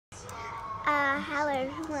Hello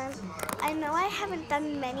everyone. I know I haven't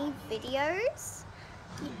done many videos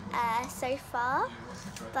so far,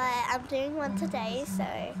 but I'm doing one today, so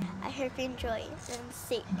I hope you enjoy. I'm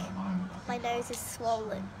sick. My nose is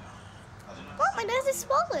swollen. What? My nose is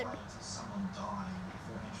swollen.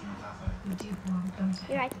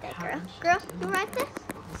 You're right there, girl. Girl, you're right there.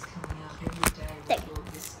 There.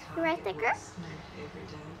 You're right there, girl.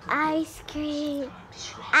 Ice cream.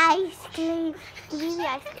 Ice cream. Give me the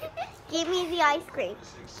ice cream. Give me the ice cream.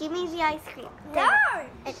 Give me the ice cream. No!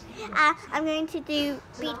 I'm going to be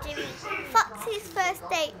doing Foxy's first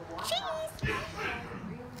date. Cheese!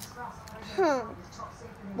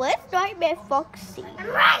 Where's Nightmare Foxy? I'm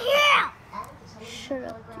right here! Shut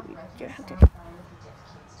up, dude. You have to...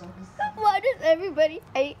 Why does everybody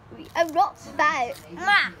hate me? I'm not fat.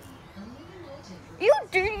 Ma! You,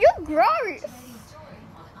 dude, you're gross.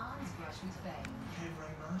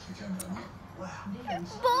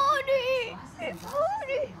 Bonnie!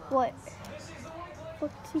 Bonnie! What?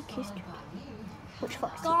 Foxy kissed me. Which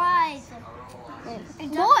Foxy? Guys!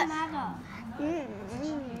 It doesn't What? matter.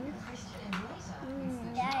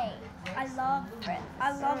 Yay. I love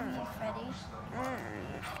you, Freddy.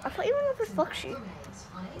 I thought you were with Foxy.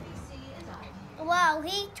 Well,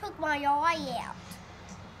 he took my eye out.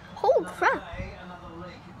 Holy crap.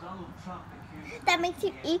 That makes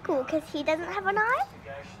you equal because he doesn't have an eye.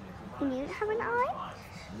 And you don't have an eye.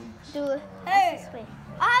 Do it. Hey, This way.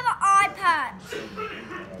 I have an eye patch.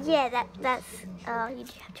 Yeah, that's you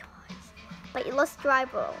do have two eyes. But you lost your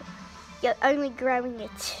eyeball. You're only growing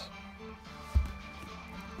it.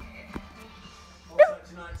 No.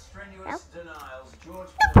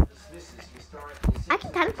 I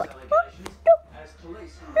can teleport.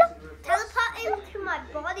 Teleport into my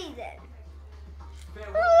body then.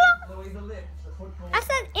 I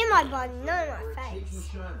said in my body, not in my face.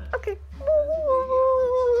 Okay.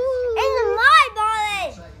 In my body!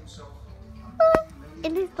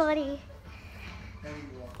 In his body.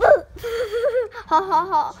 Ha ha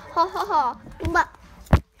ha ha ha ha.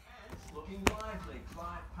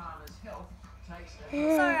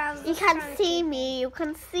 Sorry, I was You can see me. You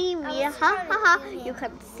can see me. Ha ha ha. You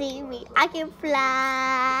can see me. I can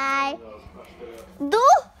fly. Do.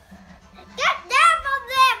 Get down from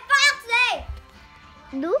there, Foxy!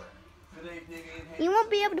 Do. You won't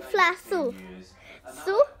be able to fly, so.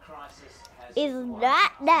 So is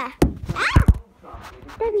not there. Ah!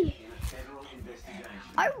 Daddy.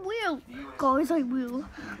 I will. Guys, I will.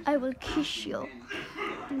 I will kiss you.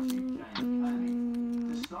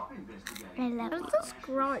 I love this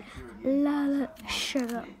gross. Lala,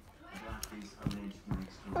 shut up.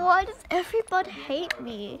 Why does everybody hate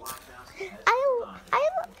me? I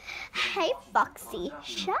hate Foxy.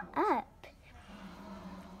 Shut up.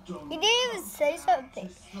 You didn't even say something.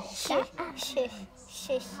 Shut up. Shush.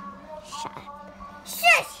 Shush. Shut up.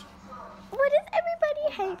 Shush! Why does everybody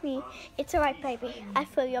hate me? It's alright, baby. I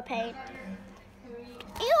feel your pain.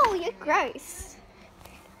 Ew, you're gross.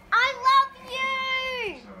 I love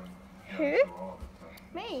you! Who?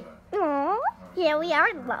 Me. Aww. Yeah, we are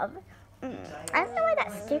in love. I don't know why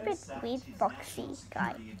that stupid weird Foxy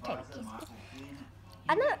guy came and kissed me.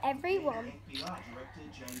 I know everyone.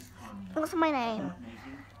 What's my name?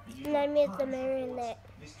 Name is the Marionette.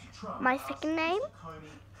 My second name?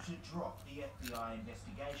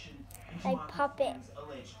 A puppet.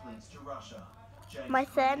 My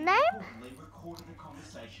third name?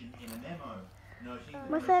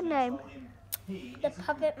 My third name? The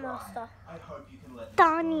Puppet Master.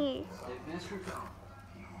 Donnie.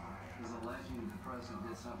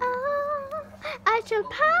 I shall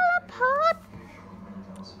teleport.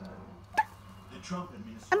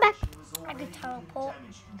 I'm back. I can teleport.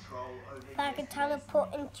 I can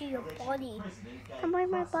teleport into your body. I'm in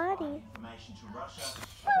my body.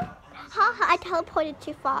 Haha, I teleported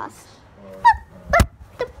too fast.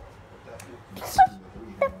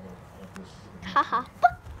 Haha.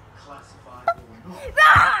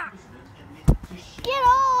 Get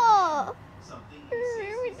off!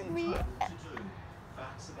 Me.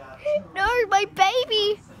 No, my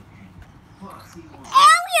baby!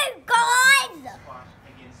 Oh, you guys!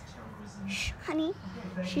 Shh, honey.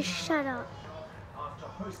 She shut up.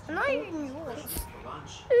 I'm not even yours.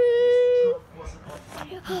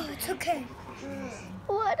 Oh, it's okay.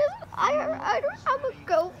 What if I don't have a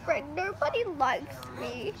girlfriend? Nobody likes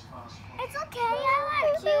me. It's okay. I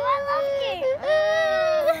like you. I love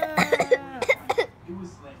you.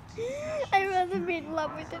 I'd rather be in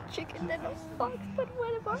love with a chicken than a fox, but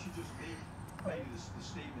whatever.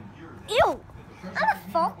 Ew! I'm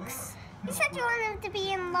a fox. You said you wanted to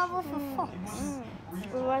be in love with a fox.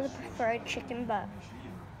 I rather prefer a chicken, but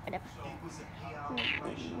whatever.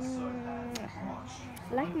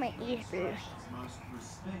 like my ears blue.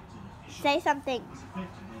 Say something.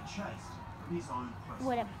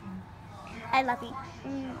 Whatever. I love you.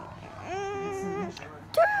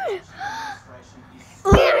 Dude! I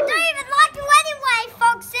don't even like you anyway,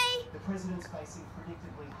 Foxy. The president's facing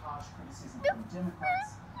predictably harsh criticism from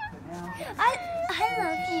Democrats. I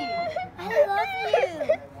love you. I love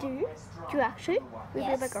you. Do you actually? Will you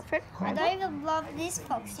be my Yes. girlfriend? I don't even love this,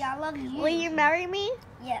 Foxy. I love you. Will you marry me?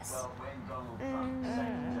 Yes.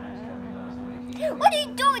 What are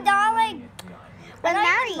you doing, darling? We're I don't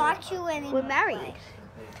married. even like you anymore. We're married.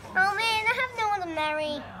 Oh man, I have no one to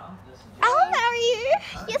marry. I'll marry you.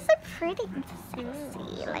 You're so pretty and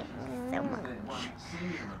sexy, like so much.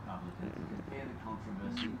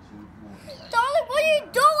 Darling, what are you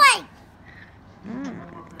doing?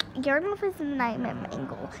 You're in love with Nightmare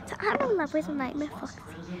Mangle, so I'm in love with Nightmare Foxy.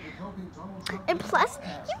 And plus,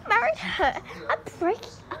 you married her. I'm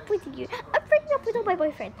breaking up with you. I'm breaking up with all my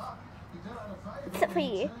boyfriends. Except for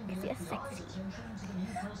you, because you're sexy.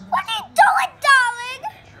 What are you doing, darling?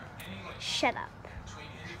 Shut up.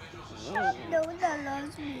 No one that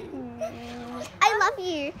loves me. I love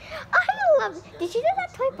you. Did you know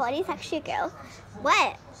that toy body is actually a girl?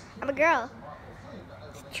 What? I'm a girl.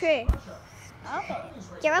 It's true. Okay.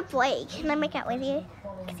 You're a boy. Can I make out with you?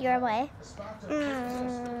 Because you're a boy.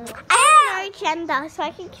 I have no gender, so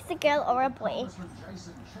I can kiss a girl or a boy.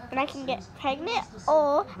 And I can get pregnant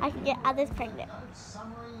or I can get others pregnant.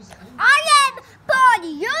 I am body.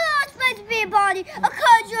 You're not supposed to be a body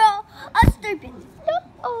because you're a stupid. Not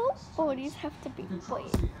all bodies have to be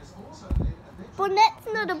boys. Bonnet's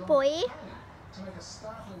not a boy.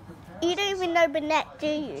 You don't even know Bonnet, do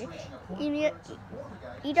you? You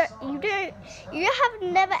have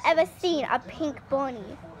never ever seen a pink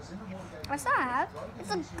Bonnie. Yes, I have.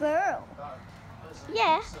 It's a girl.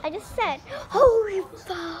 Yeah, I just said. Holy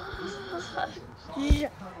fuck.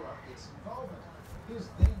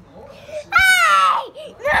 Hey!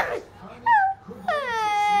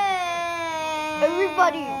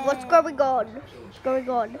 Everybody, what's going on? What's going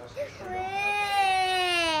on?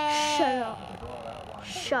 Shut up.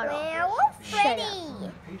 Shut up. Where was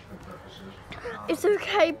Freddy? It's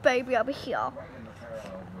okay, baby, I'm here.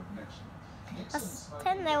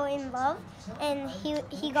 Then they were in love, and he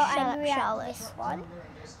got Shut up, angry at Charlotte. this one.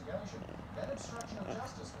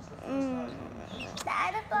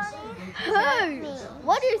 That funny? Hey,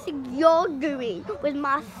 what do you think you're doing with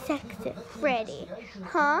my sexy Freddy?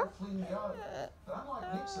 Huh?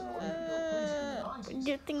 Do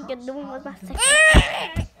you think you're doing with my sexy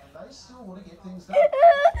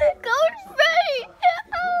Go Freddy!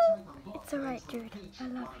 It's alright, dude. I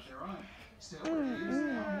love you.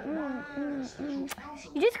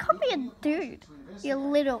 You just called me a dude. You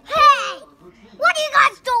little. Hey! What are you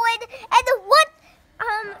guys doing? And what?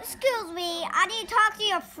 Excuse me. I need to talk to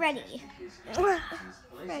your Freddy.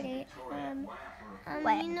 Freddy.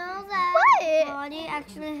 What? You know that What? body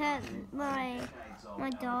actually hurt my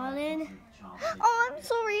darling. Oh, I'm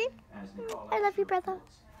sorry. I love you, brother.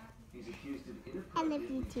 I love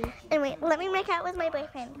you too. Anyway, let me make out with my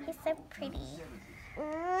boyfriend. He's so pretty.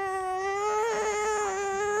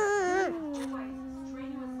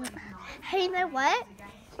 Hey, you know what?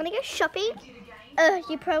 Want to go shopping?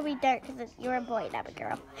 You probably don't because you're a boy, not a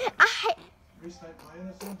girl. I hate...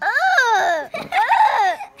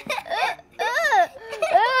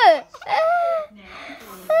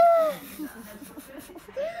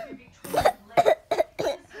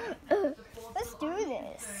 Let's do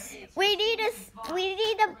this. We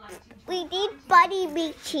need buddy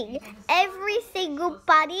meeting. Every single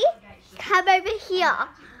buddy, come over here.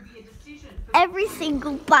 Every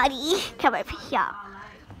single buddy, come over here.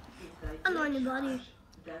 I'm on your body.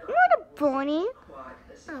 You're not a Bonnie.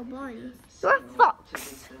 Oh, body. You're a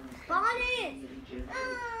fox. Body.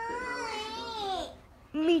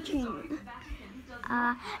 Meeting.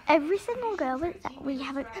 Every single girl that we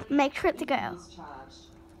have, make sure it's a girl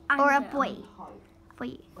or a boy.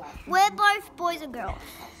 Boy. We're both boys and girls.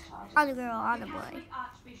 I'm a girl, I'm a boy.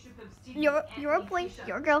 You're a boy.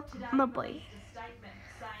 You're a girl. I'm a boy.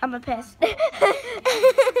 I'm a pest.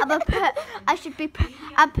 I should be.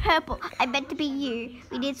 I'm purple. I meant to be you.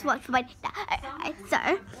 We need to watch for my.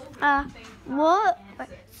 What?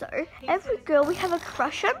 So every girl we have a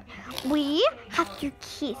crush on, we have to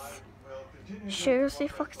kiss. Seriously,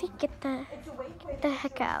 Foxy, get the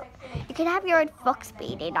heck out. You can have your own fox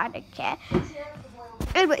meeting. I don't care.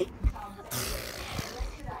 Anyway,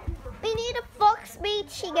 we need a fox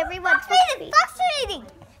meeting. Everyone, Fox meeting! Fox meeting!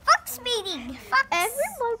 Fox meeting! Fox!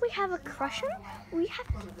 Everyone we have a crush on, we have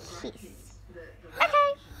to kiss.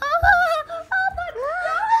 Okay.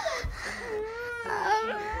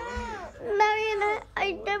 Mariana, I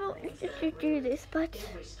don't usually do this, but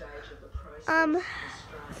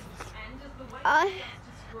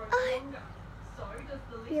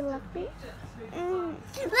you love me? No,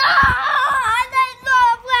 I don't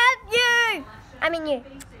love you. I mean you.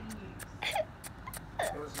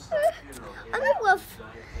 I'm in love.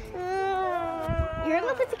 You're in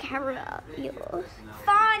love with the camera. You.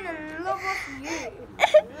 Fine, I'm in love with you.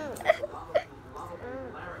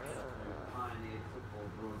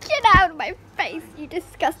 Get out of my face, you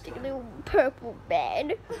disgusting little purple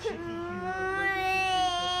man.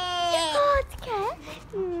 Oh, it's okay.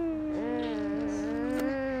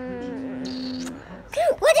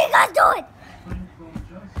 What are you guys doing?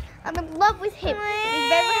 I'm in love with him.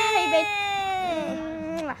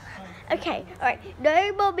 Okay, alright.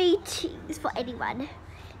 No more meetings for anyone.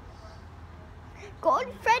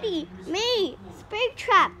 Gordon, Freddy, me,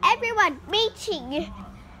 Springtrap, everyone, meeting.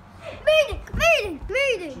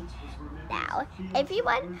 Meeting. Now,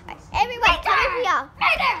 everyone, come over here.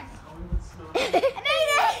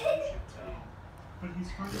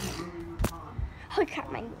 Oh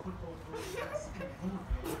crap, my.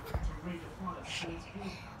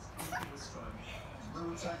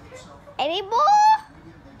 Any more?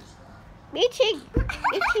 Meeting.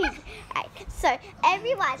 Alright, so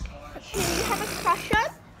everyone who you have a crush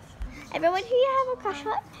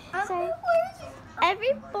on, so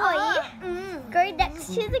every boy go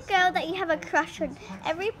next to the girl that you have a crush on.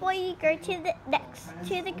 Every boy you go to next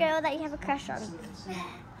to the girl that you have a crush on.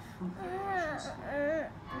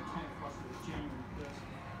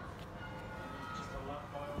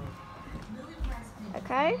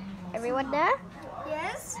 Okay, everyone there?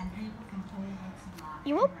 Yes?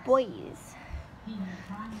 You are boys.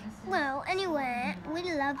 Well, anyway, we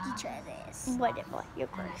loved each other. Whatever, you're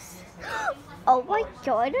gross. Oh my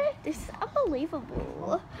god, this is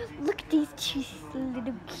unbelievable. Look at these two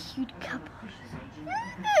little cute couples.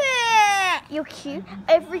 You're cute.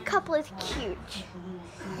 Every couple is cute.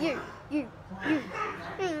 You.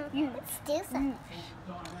 It's still so.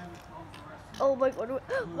 Oh my god,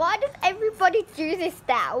 why does everybody do this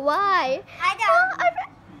now? Why? I don't.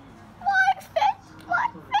 Why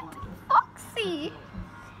Foxy?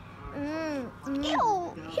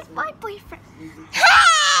 Ew, he's my boyfriend.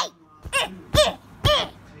 Hey!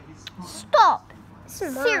 Stop.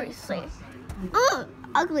 Seriously.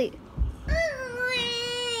 Ugly.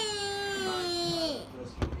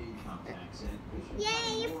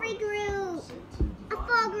 Yay, a free group, a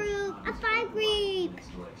 4 group, a 5 group,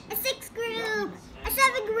 a 6 group, a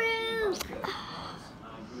 7 group.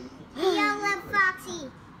 We all love Foxy.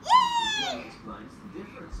 Yay!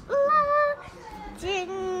 Ding,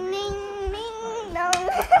 ding, ding, dong.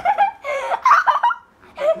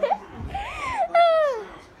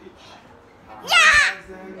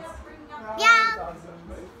 Yeah!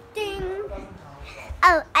 Ding.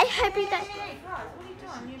 Oh, I hope you guys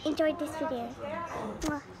enjoyed this video.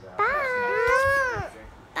 Bye.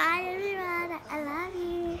 Bye, everyone. I love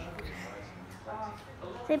you.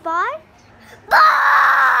 Say bye.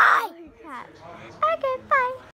 Bye! Okay, bye.